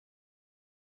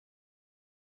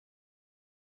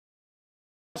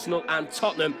Arsenal and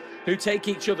Tottenham, who take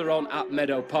each other on at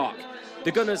Meadow Park.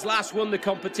 The Gunners last won the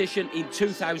competition in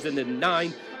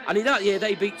 2009, and in that year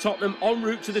they beat Tottenham en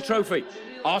route to the trophy.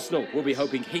 Arsenal will be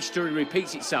hoping history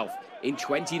repeats itself in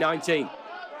 2019.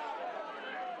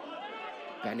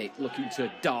 Bennett looking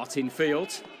to dart in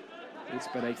field. It's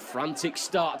been a frantic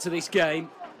start to this game.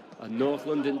 A North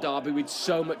London derby with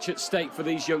so much at stake for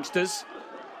these youngsters.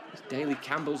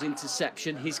 Daley-Campbell's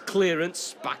interception, his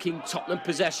clearance, backing Tottenham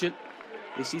possession.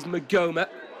 This is Maghoma.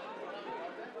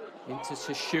 Into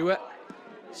Shashoua.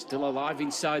 Still alive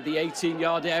inside the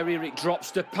 18-yard area. It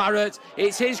drops to Parrott.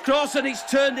 It's his cross and it's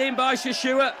turned in by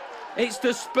Shashoua. It's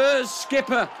the Spurs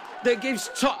skipper that gives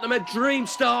Tottenham a dream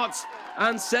start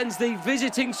and sends the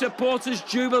visiting supporters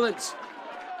jubilant.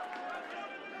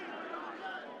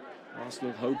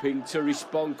 Arsenal hoping to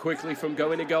respond quickly from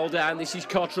going a goal down. This is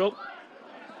Cottrell.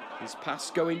 His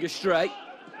pass going astray.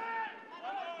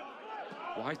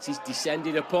 White is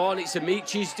descended upon. It's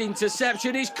Amaechi's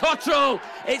interception. It's Cottrell.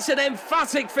 It's an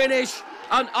emphatic finish.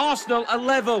 And Arsenal are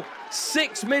level.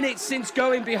 6 minutes since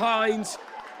going behind.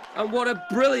 And what a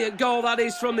brilliant goal that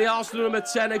is from the Arsenal number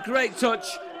 10. A great touch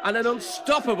and an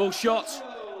unstoppable shot.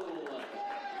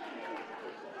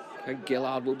 And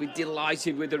Gillard will be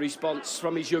delighted with the response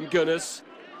from his young Gunners.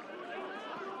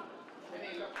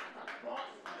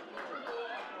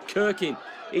 Cirkin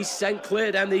is sent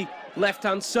clear down the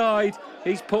left-hand side.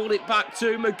 He's pulled it back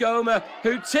to Maghoma,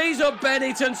 who tees up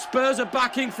Bennett, and Spurs are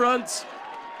back in front.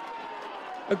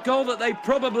 A goal that they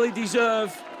probably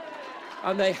deserve,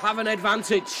 and they have an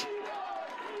advantage.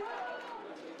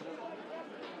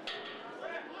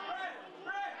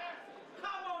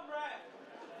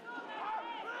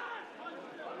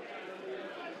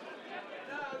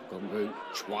 Ogungbo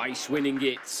twice winning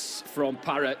it from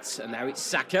Parrott, and now it's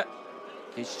Saka.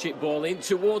 His chip ball in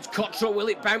towards Cottrell. Will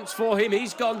it bounce for him?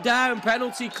 He's gone down.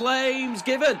 Penalty claims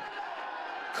given.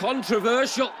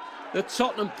 Controversial. The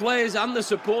Tottenham players and the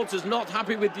supporters not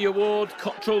happy with the award.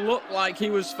 Cottrell looked like he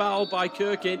was fouled by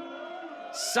Cirkin.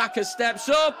 Saka steps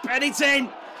up and it's in.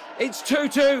 It's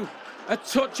 2-2. A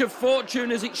touch of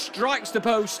fortune as it strikes the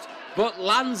post, but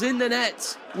lands in the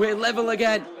net. We're level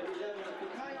again.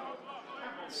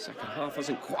 Second half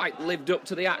hasn't quite lived up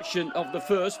to the action of the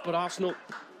first, but Arsenal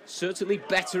certainly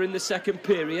better in the second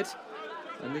period.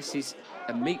 And this is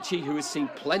Amaechi, who has seen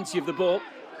plenty of the ball.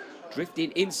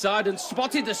 Drifting inside and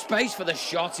spotted the space for the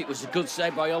shot. It was a good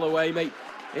save by Oluwayemi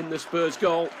in the Spurs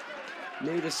goal.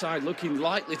 Neither side looking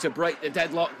likely to break the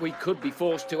deadlock. We could be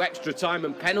forced to extra time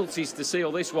and penalties to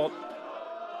seal this one.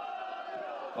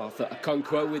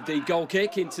 Okonkwo with the goal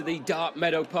kick into the dark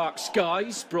Meadow Park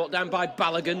skies. Brought down by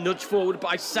Balogun, nudged forward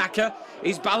by Saka.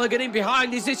 Is Balogun in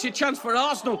behind? Is this a chance for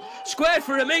Arsenal? Squared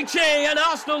for Amaechi, and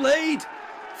Arsenal lead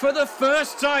for the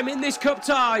first time in this cup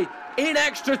tie. In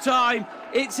extra time,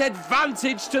 it's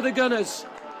advantage to the Gunners.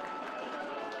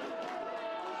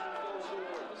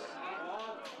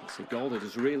 It's a goal that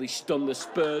has really stunned the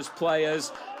Spurs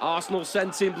players. Arsenal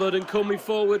scenting blood and coming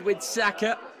forward with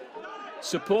Saka.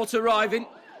 Support arriving.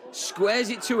 Squares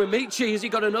it to Amaechi. Has he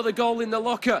got another goal in the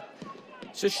locker?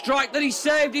 It's a strike that he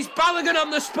saved. He's Balogun on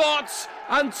the spot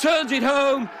and turns it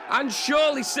home and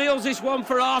surely seals this one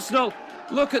for Arsenal.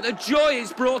 Look at the joy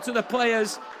it's brought to the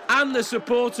players and the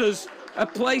supporters. A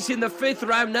place in the 5th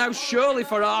round now surely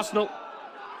for Arsenal.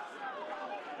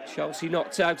 Chelsea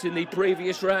knocked out in the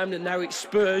previous round and now it's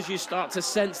Spurs. You start to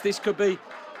sense this could be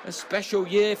a special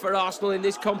year for Arsenal in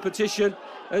this competition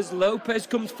as Lopez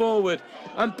comes forward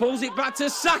and pulls it back to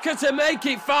Saka to make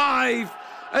it 5.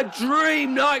 A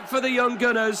dream night for the young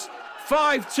Gunners.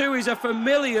 5-2 is a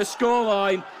familiar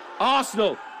scoreline.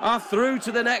 Arsenal are through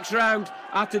to the next round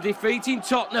after defeating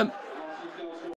Tottenham